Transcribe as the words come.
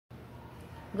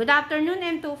Good afternoon,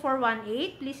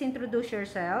 M2418. Please introduce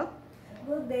yourself.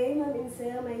 Good day, Ma'am and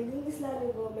Sir. My name is Lani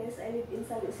Gomez. I live in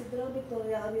San Isidro,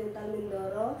 Victoria, Oriental,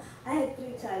 Mindoro. I have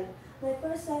 3 children. My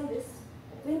first child is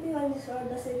 21 years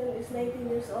old, the second is 19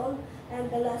 years old,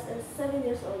 and the last is 7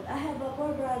 years old. I have a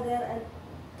 4 brother and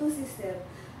 2 sisters.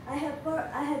 I have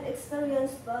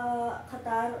experienced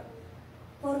Qatar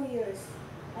 4 years,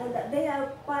 and they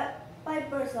are 5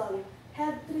 persons.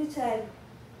 Have 3 children.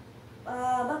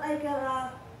 But I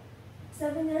care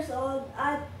 7 years old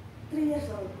at 3 years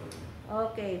old.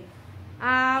 Okay.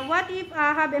 What if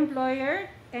have employer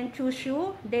and choose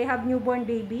you? They have newborn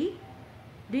baby.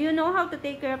 Do you know how to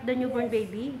take care of the newborn Yes.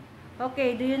 baby?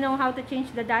 Okay. Do you know how to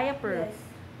change the diaper? Yes.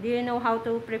 Do you know how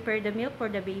to prepare the milk for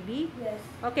the baby? Yes.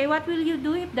 Okay. What will you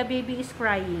do if the baby is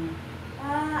crying?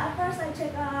 At first I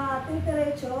check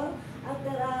temperature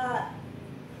after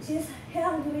she's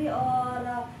hungry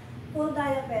or full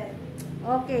diaper.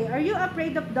 Okay. Are you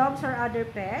afraid of dogs or other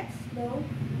pets? No.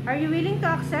 Are you willing to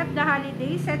accept the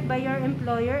holiday set by your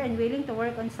employer and willing to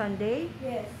work on Sunday?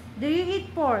 Yes. Do you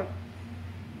eat pork?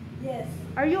 Yes.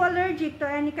 Are you allergic to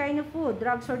any kind of food,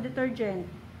 drugs or detergent?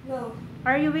 No.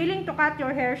 Are you willing to cut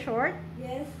your hair short?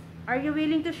 Yes. Are you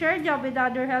willing to share job with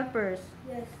other helpers?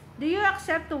 Yes. Do you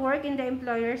accept to work in the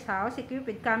employer's house equipped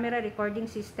with camera recording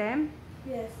system?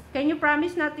 Yes. Can you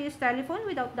promise not to use telephone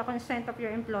without the consent of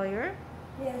your employer?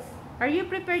 Yes. Are you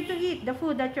prepared to eat the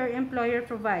food that your employer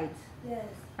provides? Yes.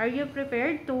 Are you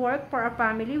prepared to work for a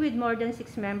family with more than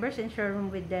 6 members and share room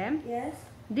with them? Yes.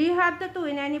 Do you have tattoo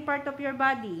in any part of your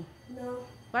body? No.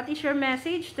 What is your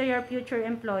message to your future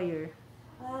employer?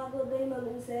 Good day,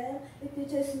 Ma'am and Sir. If you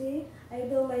choose me, I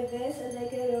do my best and I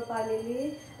care your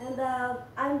family. And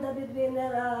I'm the breadwinner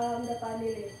of the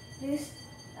family. Please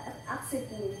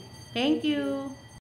accept me. Thank you.